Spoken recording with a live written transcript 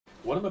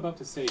What I'm about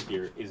to say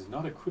here is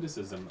not a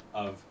criticism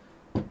of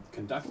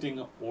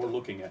conducting or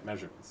looking at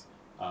measurements.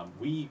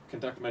 We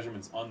conduct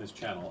measurements on this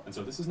channel, and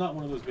so this is not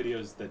one of those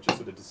videos that just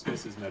sort of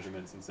dismisses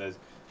measurements and says,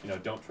 you know,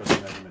 don't trust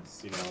the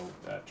measurements, you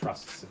know,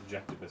 trust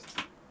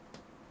subjectivists.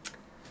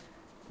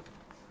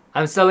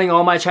 I'm selling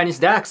all my Chinese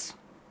DACs.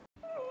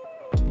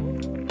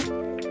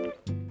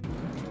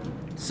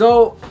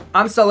 So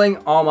I'm selling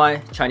all my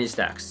Chinese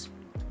DACs.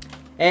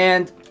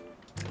 And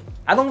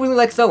I don't really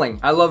like selling.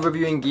 I love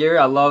reviewing gear,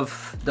 I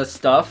love the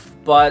stuff,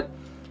 but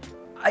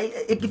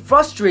it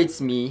frustrates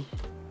me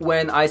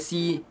when I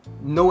see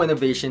no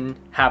innovation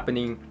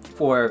happening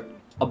for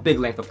a big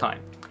length of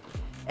time.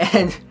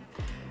 And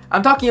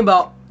I'm talking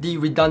about the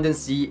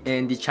redundancy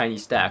in the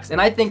Chinese DACs. And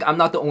I think I'm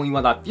not the only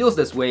one that feels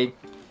this way,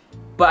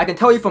 but I can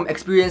tell you from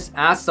experience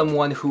as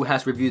someone who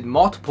has reviewed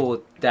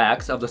multiple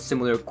DACs of the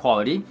similar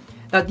quality,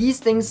 that these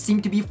things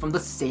seem to be from the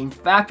same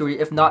factory,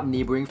 if not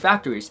neighboring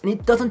factories. And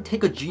it doesn't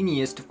take a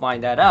genius to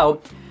find that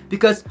out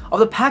because of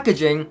the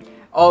packaging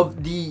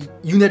of the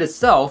unit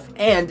itself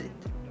and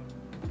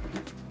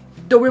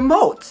the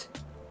remote.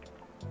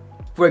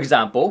 For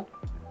example,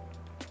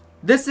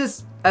 this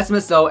is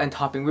SMSL and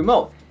topping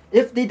remote.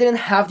 If they didn't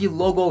have the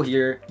logo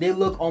here, they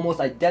look almost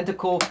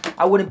identical.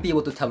 I wouldn't be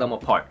able to tell them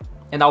apart.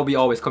 And I'll be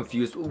always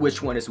confused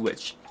which one is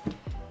which.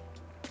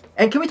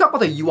 And can we talk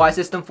about the UI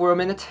system for a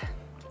minute?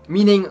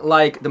 Meaning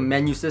like the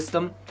menu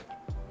system.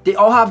 They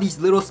all have these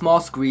little small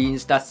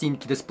screens that seem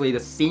to display the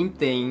same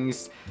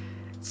things.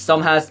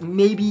 Some has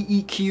maybe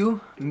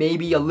EQ,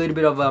 maybe a little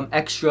bit of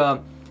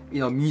extra,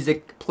 you know,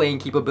 music playing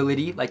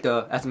capability like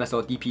the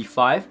SMSL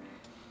DP5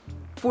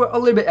 for a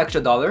little bit extra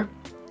dollar.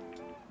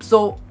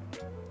 So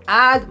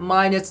add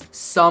minus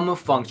some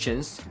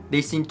functions,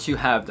 they seem to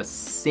have the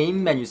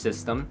same menu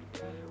system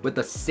with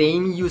the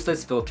same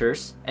useless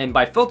filters. And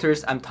by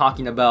filters, I'm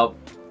talking about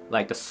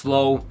like the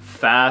slow,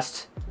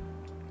 fast,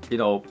 you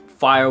know,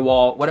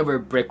 firewall, whatever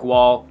brick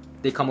wall,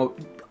 they come up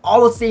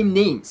all the same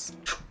names.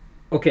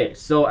 Okay,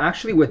 so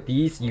actually with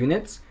these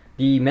units,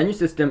 the menu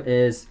system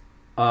is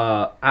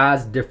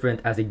as different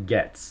as it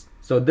gets.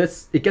 So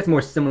it gets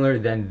more similar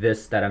than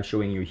this that I'm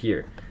showing you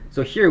here.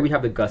 So here we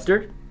have the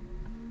Gustard,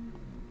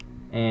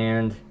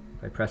 and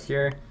if I press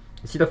here,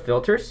 you see the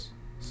filters?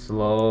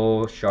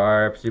 Slow,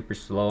 sharp, super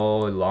slow,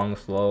 long,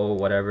 slow,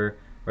 whatever,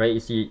 right?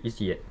 You see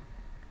it.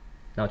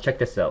 Now check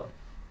this out.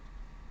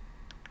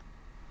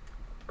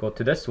 Go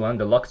to this one,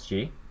 the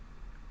Loxjie,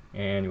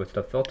 and go to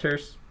the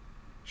filters.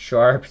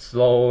 Sharp,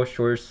 slow,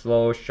 short,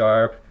 slow,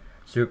 sharp,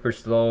 super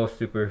slow,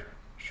 super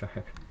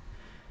sharp.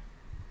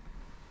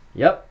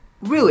 Yep.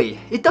 Really,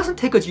 it doesn't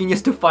take a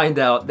genius to find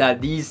out that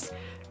these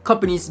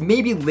companies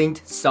may be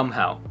linked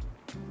somehow.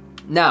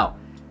 Now,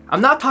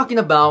 I'm not talking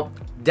about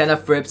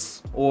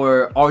Denafrips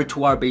or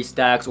R2R based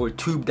DACs or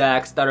tube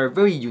DACs that are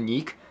very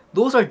unique.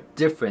 Those are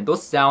different,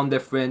 those sound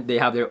different, they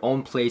have their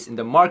own place in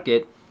the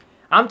market.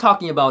 I'm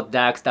talking about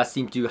DACs that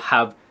seem to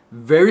have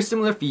very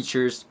similar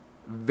features,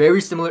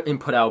 very similar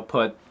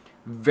input-output,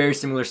 very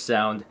similar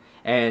sound,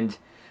 and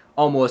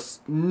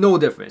almost no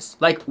difference.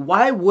 Like,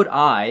 why would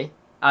I,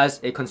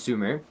 as a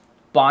consumer,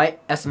 buy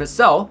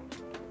SMSL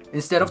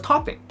instead of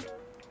topping?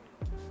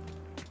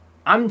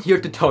 I'm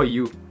here to tell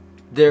you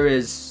there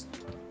is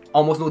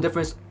almost no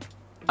difference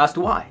as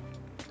to why.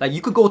 Like, you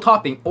could go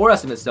topping or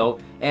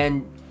SMSL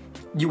and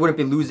you wouldn't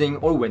be losing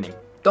or winning.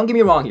 Don't get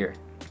me wrong here.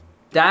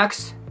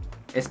 DACs,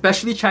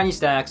 especially Chinese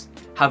DACs,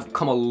 have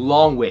come a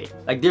long way.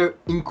 Like, they're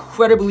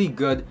incredibly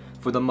good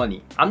for the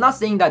money. I'm not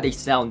saying that they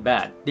sound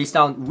bad. They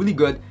sound really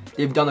good.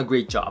 They've done a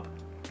great job.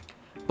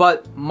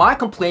 But my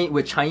complaint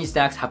with Chinese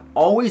DACs have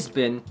always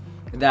been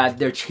that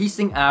they're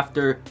chasing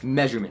after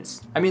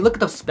measurements. I mean, look at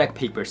the spec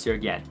papers here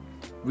again.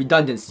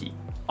 Redundancy.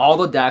 All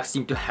the DACs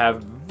seem to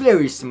have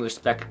very similar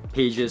spec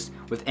pages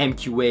with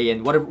MQA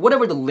and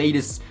whatever the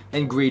latest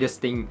and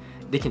greatest thing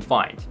they can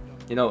find,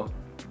 you know,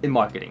 in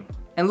marketing.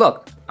 And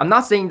look, I'm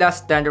not saying that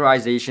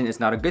standardization is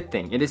not a good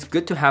thing. It is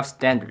good to have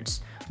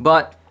standards,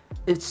 but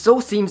it so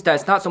seems that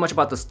it's not so much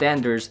about the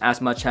standards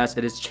as much as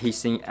it is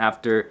chasing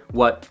after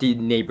what the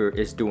neighbor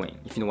is doing,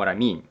 if you know what I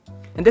mean.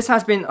 And this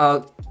has been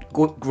a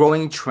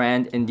growing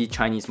trend in the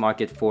Chinese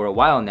market for a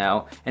while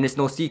now, and it's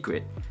no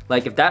secret.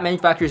 Like, if that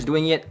manufacturer is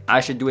doing it, I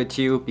should do it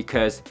too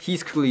because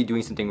he's clearly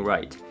doing something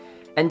right.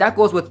 And that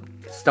goes with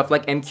stuff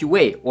like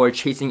MQA or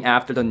chasing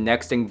after the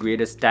next and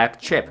greatest DAC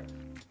chip.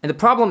 And the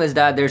problem is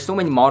that there's so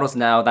many models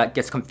now that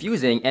gets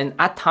confusing, and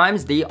at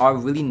times they are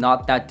really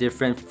not that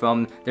different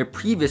from their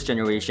previous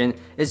generation.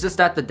 It's just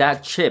that the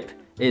DAC chip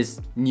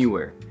is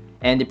newer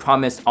and they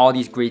promise all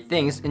these great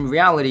things. In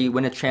reality,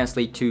 when it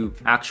translates to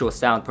actual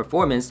sound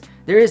performance,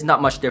 there is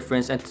not much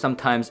difference, and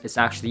sometimes it's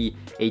actually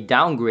a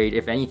downgrade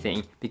if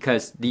anything,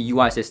 because the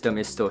UI system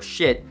is still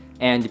shit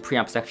and the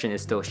preamp section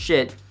is still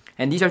shit.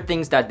 And these are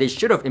things that they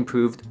should have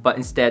improved, but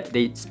instead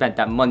they spent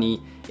that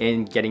money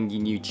in getting the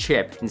new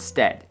chip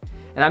instead.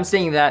 And I'm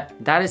saying that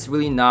that is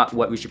really not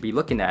what we should be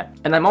looking at.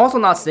 And I'm also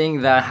not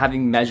saying that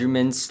having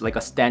measurements, like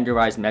a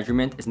standardized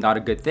measurement, is not a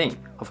good thing.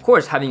 Of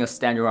course, having a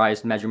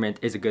standardized measurement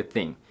is a good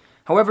thing.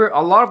 However,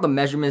 a lot of the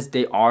measurements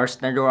they are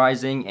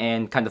standardizing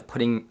and kind of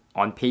putting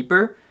on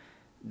paper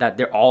that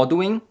they're all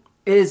doing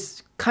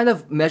is kind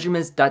of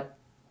measurements that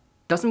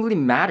doesn't really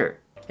matter.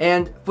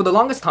 And for the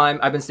longest time,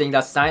 I've been saying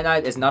that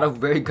cyanide is not a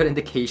very good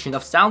indication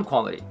of sound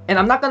quality. And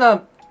I'm not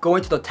gonna go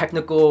into the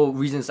technical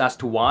reasons as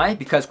to why,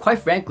 because quite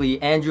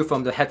frankly, Andrew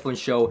from the Headphone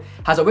show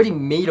has already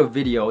made a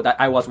video that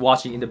I was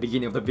watching in the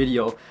beginning of the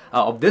video,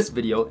 of this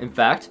video, in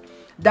fact,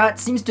 that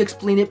seems to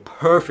explain it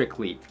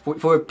perfectly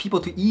for people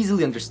to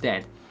easily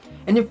understand.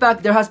 And in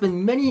fact, there has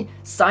been many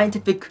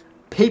scientific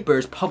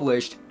papers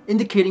published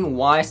indicating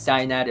why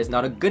cyanide is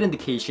not a good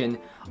indication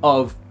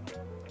of,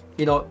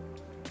 you know,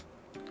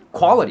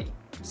 quality,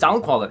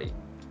 sound quality.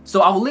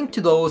 So I'll link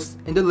to those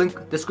in the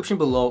link description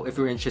below if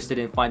you're interested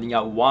in finding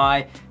out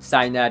why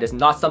cyanide is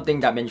not something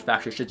that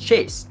manufacturers should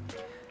chase.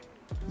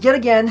 Yet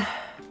again,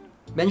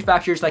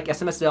 manufacturers like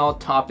SMSL,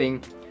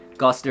 Topping,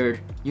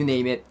 Gustard, you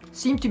name it,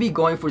 seem to be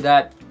going for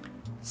that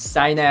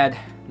cyanide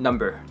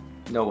number.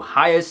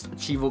 Highest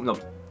achievable,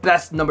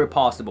 best number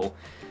possible.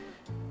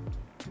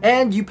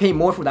 And you pay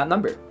more for that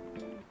number.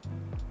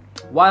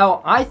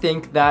 While I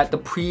think that the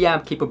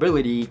preamp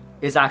capability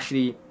is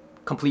actually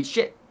complete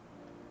shit.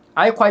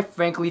 I quite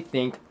frankly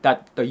think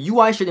that the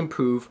UI should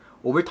improve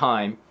over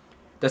time,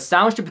 the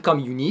sound should become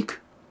unique,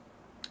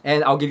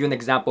 and I'll give you an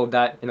example of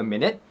that in a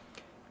minute,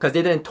 because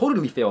they didn't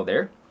totally fail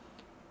there.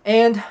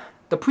 And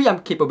the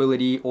preamp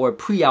capability or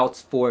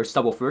pre-outs for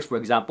subwoofers, for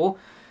example,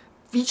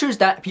 features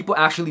that people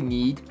actually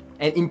need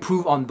and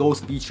improve on those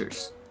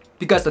features,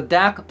 because the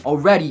DAC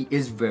already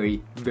is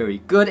very, very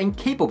good and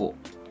capable.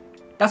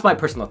 That's my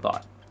personal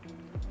thought.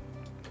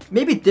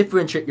 Maybe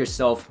differentiate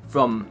yourself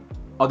from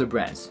other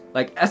brands.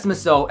 Like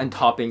SMSL and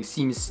Topping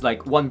seems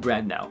like one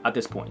brand now at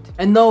this point.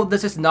 And no,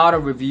 this is not a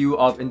review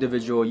of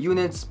individual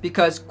units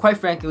because quite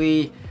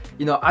frankly,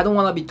 I don't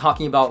want to be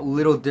talking about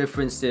little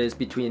differences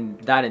between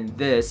that and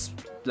this.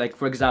 Like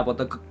for example,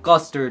 the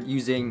Gustard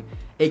using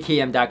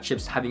AKM DAC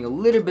chips having a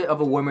little bit of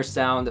a warmer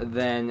sound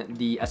than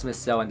the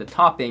SMSL and the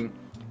Topping.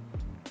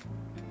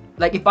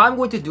 Like if I'm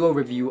going to do a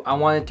review, I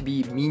want it to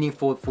be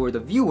meaningful for the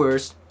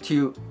viewers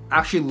to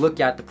actually look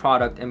at the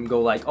product and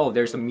go like, oh,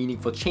 there's a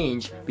meaningful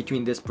change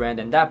between this brand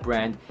and that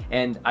brand,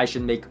 and I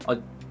should make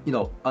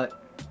a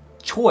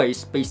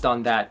choice based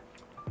on that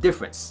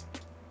difference.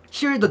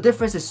 Here, the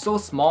difference is so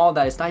small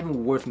that it's not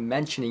even worth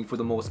mentioning for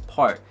the most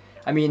part.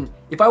 I mean,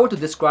 if I were to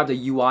describe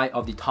the UI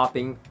of the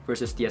Topping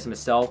versus the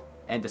SMSL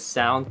and the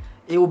sound,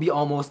 it will be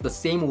almost the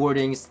same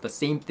wordings, the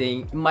same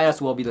thing. It might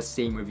as well be the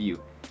same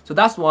review. So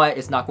that's why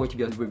it's not going to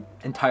be an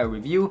entire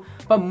review,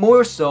 but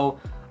more so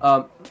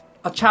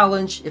a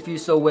challenge, if you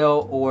so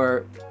will,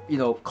 or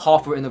call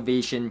for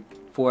innovation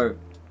for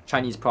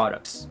Chinese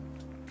products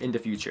in the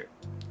future.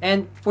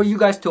 And for you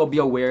guys to be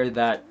aware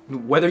that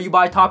whether you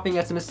buy Topping,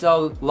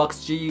 SMSL,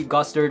 Loxjie,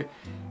 Gustard,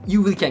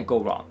 you really can't go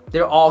wrong.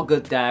 They're all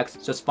good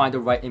DACs. Just find the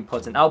right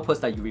inputs and outputs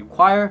that you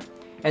require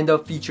and the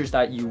features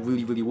that you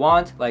really, really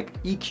want.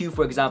 Like EQ,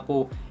 for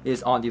example,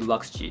 is on the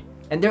Loxjie.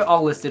 And they're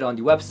all listed on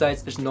the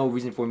websites. There's no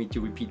reason for me to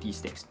repeat these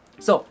things.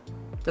 So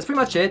that's pretty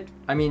much it.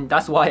 I mean,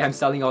 that's why I'm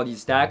selling all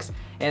these DACs.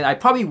 And I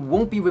probably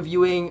won't be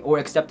reviewing or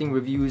accepting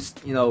reviews,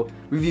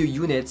 review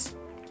units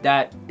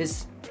that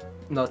is,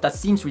 that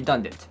seems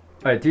redundant.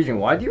 All right, Tijin,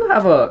 why do you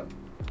have a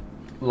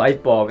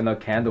light bulb in a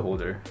candle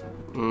holder?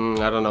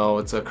 I don't know.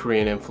 It's a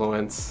Korean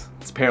influence.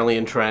 It's apparently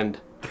in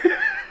trend.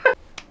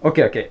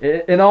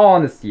 Okay. In all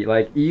honesty,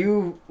 like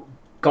you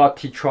got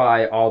to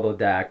try all the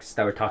DACs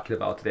that we're talking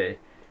about today.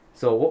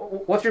 So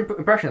what's your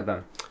impression of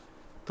them?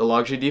 The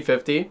Loxjie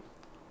D50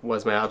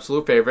 was my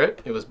absolute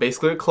favorite. It was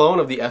basically a clone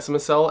of the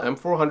SMSL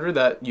M400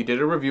 that you did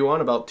a review on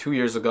about 2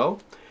 years ago.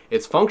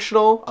 It's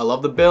functional. I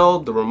love the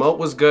build. The remote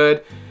was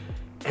good.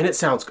 And it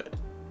sounds good.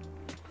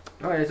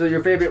 Alright, so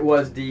your favorite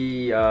was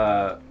the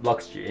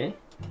Loxjie?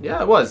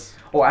 Yeah, it was.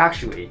 Oh,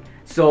 actually,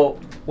 so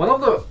one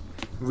of the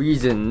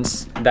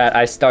reasons that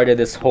I started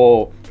this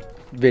whole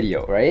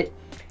video, right,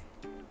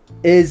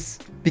 is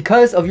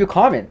because of your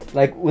comment.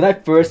 Like when I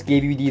first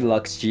gave you the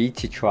Loxjie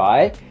to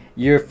try,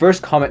 your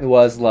first comment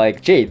was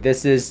like, Jay,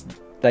 this is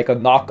like a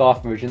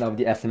knockoff version of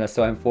the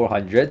SMSL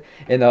M400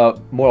 in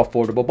a more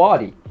affordable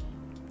body.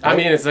 I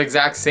mean, it's the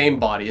exact same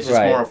body, it's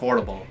just more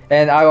affordable.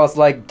 And I was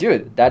like,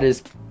 dude, that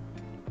is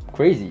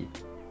crazy,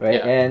 right?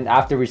 Yeah. And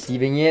after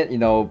receiving it,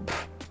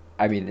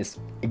 I mean, it's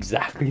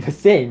exactly the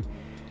same.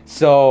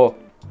 So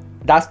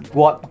that's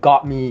what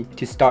got me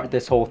to start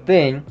this whole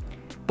thing.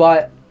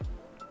 But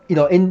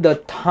in the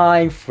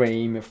time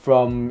frame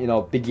from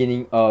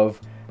beginning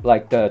of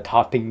like the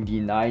Topping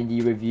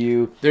D90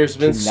 review, there's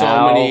been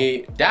so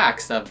many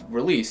DACs that have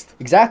released.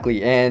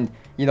 Exactly, and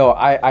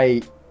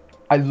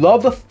I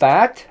love the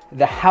fact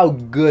that how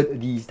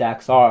good these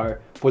DACs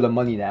are for the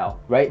money now,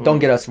 right? Don't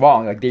get us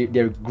wrong, like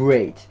they're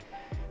great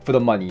for the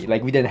money.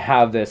 Like we didn't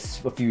have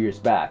this a few years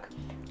back,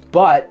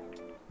 but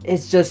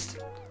it's just.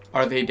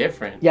 Are they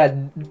different? Yeah,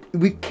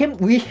 we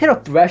hit a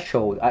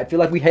threshold. I feel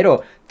like we hit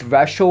a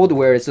threshold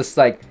where it's just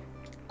like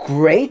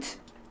great,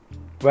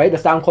 right? The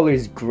sound quality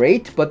is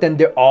great, but then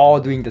they're all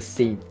doing the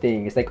same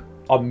thing. It's like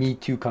a Me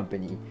Too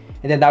company.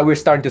 And then now we're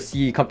starting to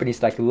see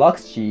companies like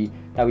Loxjie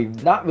that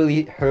we've not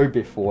really heard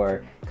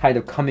before kind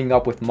of coming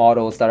up with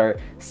models that are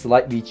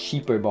slightly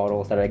cheaper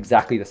models that are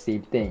exactly the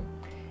same thing.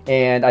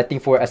 And I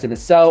think for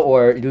SMSL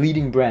or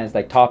leading brands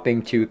like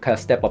Topping to kind of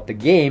step up the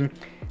game,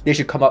 they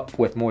should come up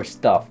with more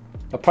stuff.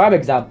 A prime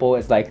example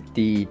is like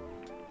the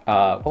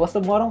what was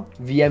the model?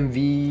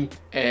 VMV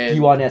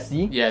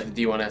D1SE? Yeah,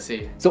 the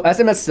D1SE. So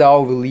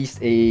SMSL released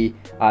a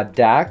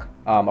DAC,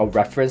 a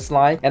reference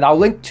line, and I'll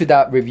link to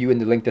that review in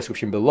the link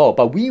description below.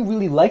 But we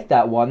really like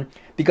that one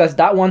because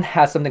that one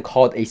has something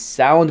called a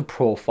sound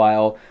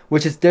profile,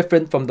 which is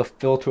different from the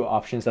filter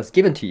options that's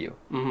given to you.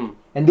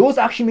 And those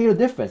actually made a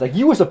difference. Like,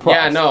 you were surprised.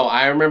 Yeah, no,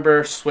 I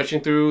remember switching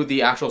through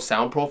the actual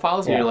sound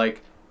profiles, and you're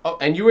like, oh,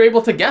 and you were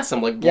able to guess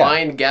them, like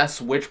blind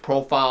guess which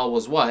profile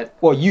was what.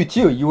 Well, you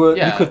too. You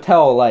could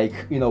tell, like,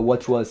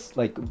 which was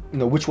like,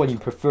 which one you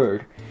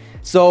preferred.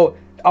 So,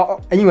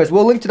 anyways,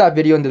 we'll link to that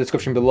video in the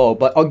description below.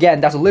 But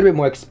again, that's a little bit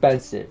more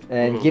expensive,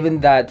 and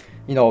given that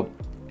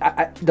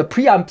the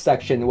preamp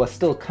section was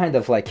still kind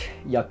of like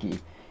yucky.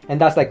 And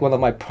that's like one of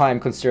my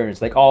prime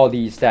concerns. Like all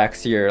these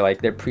DACs here,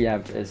 like their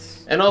preamp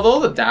is... And although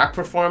the DAC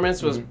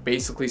performance was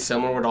basically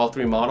similar with all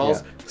three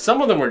models,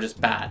 some of them were just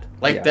bad.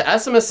 Like the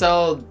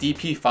SMSL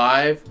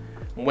DP5,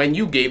 when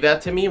you gave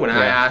that to me, when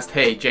I asked,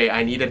 hey Jay,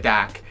 I need a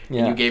DAC,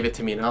 and you gave it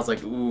to me, and I was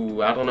like,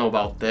 ooh, I don't know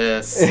about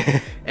this.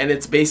 And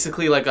it's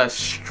basically like a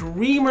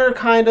streamer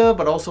kind of,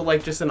 but also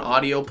like just an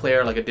audio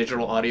player, like a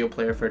digital audio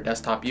player for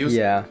desktop use.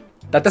 Yeah,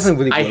 that doesn't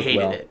really work well. I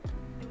hated it.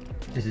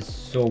 This is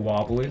so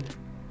wobbly.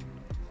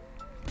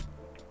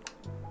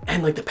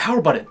 And like the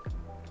power button,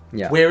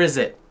 yeah, where is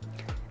it?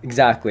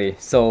 Exactly.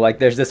 So like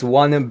there's this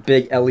one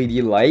big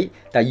LED light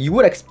that you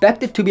would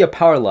expect it to be a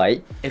power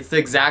light. It's the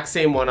exact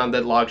same one on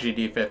the Loxjie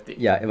D50.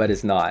 Yeah, but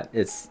it's not.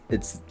 It's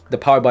the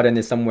power button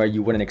is somewhere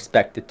you wouldn't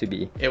expect it to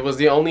be. It was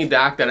the only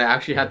DAC that I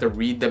actually had to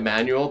read the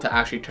manual to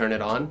actually turn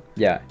it on.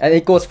 Yeah, and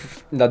it goes,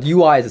 the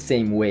UI is the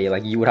same way.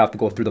 Like you would have to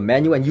go through the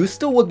menu and you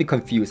still would be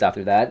confused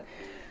after that.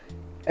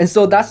 And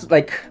so that's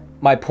like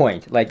my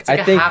point. Like, it's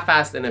like I think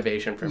half-assed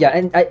innovation for me. Yeah,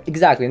 and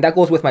exactly, and that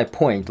goes with my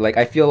point. Like,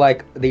 I feel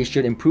like they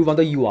should improve on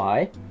the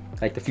UI,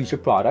 like the future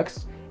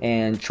products,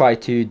 and try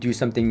to do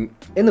something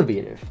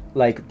innovative,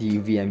 like the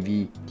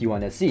VMV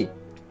D1SE,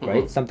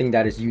 right? Something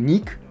that is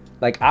unique.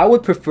 Like, I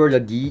would prefer the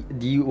VMV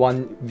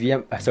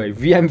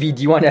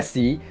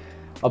D1SE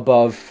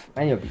above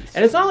any of these.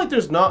 And it's not like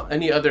there's not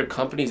any other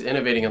companies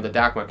innovating on the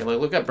DAC market. Like,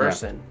 look at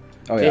Burson.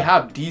 Oh, they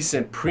have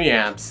decent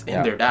preamps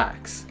in their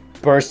DACs.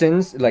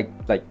 Bursons,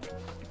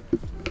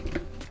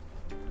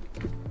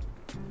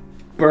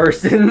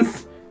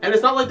 Bursons. And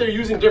it's not like they're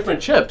using different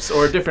chips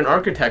or a different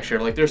architecture.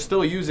 Like, they're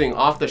still using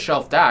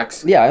off-the-shelf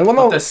DACs. Yeah, and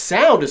but the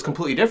sound is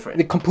completely different.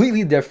 They're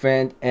completely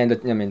different, and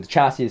the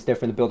chassis is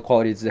different. The build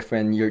quality is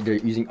different. They're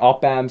using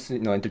op amps,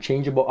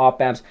 interchangeable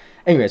op amps.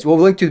 Anyways, we'll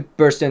link to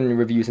Burson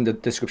reviews in the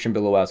description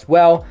below as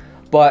well.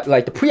 But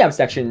like the preamp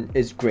section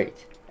is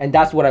great, and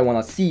that's what I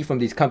want to see from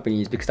these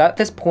companies, because at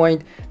this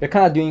point they're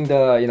kind of doing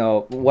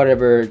the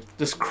whatever.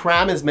 Just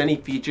cram as many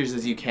features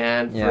as you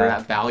can for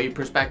a value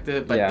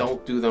perspective, but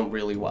don't do them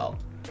really well.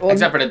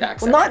 Except for the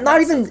DAC. Well,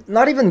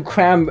 not even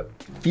cram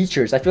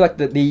features. I feel like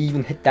they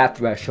even hit that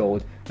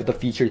threshold with the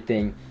feature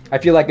thing. I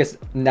feel like it's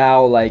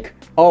now like,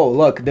 oh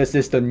look, this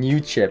is the new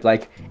chip,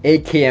 like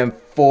AKM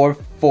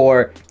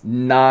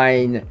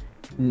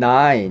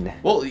 4499.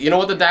 Well, you know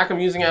what the DAC I'm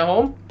using at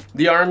home?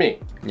 The Army.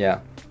 Yeah.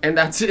 And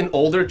that's an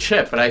older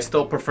chip, but I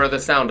still prefer the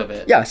sound of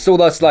it. Yeah, so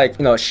that's like,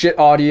 Shit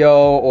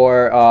Audio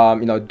or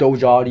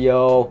Doge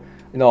Audio,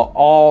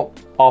 all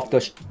off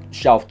the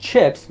shelf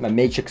chips, my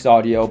Matrix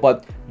Audio,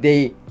 but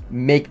they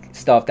make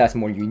stuff that's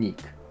more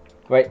unique,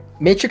 right?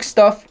 Matrix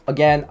stuff,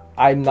 again,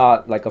 I'm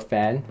not like a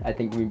fan. I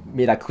think we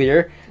made that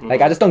clear.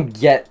 Like, I just don't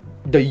get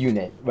the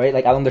unit, right?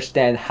 Like, I don't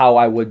understand how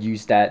I would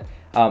use that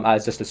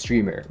as just a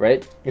streamer,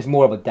 right? It's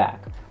more of a DAC.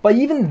 But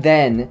even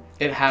then,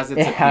 it has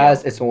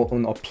its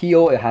own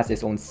appeal. It has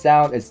its own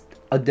sound. It's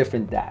a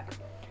different DAC.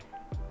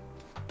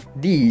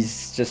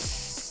 These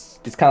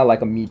it's kind of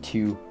like a Me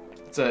Too.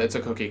 It's a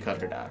cookie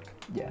cutter DAC.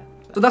 Yeah.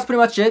 So that's pretty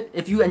much it.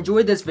 If you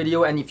enjoyed this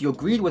video and if you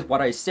agreed with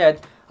what I said,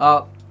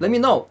 let me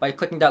know by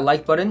clicking that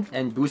like button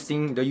and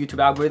boosting the YouTube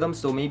algorithm,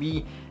 so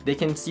maybe they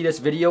can see this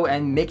video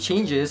and make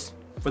changes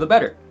for the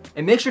better.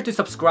 And make sure to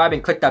subscribe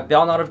and click that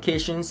bell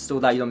notifications so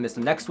that you don't miss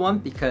the next one,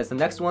 because the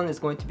next one is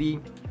going to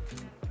be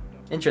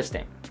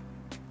interesting.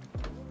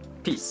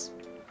 Peace.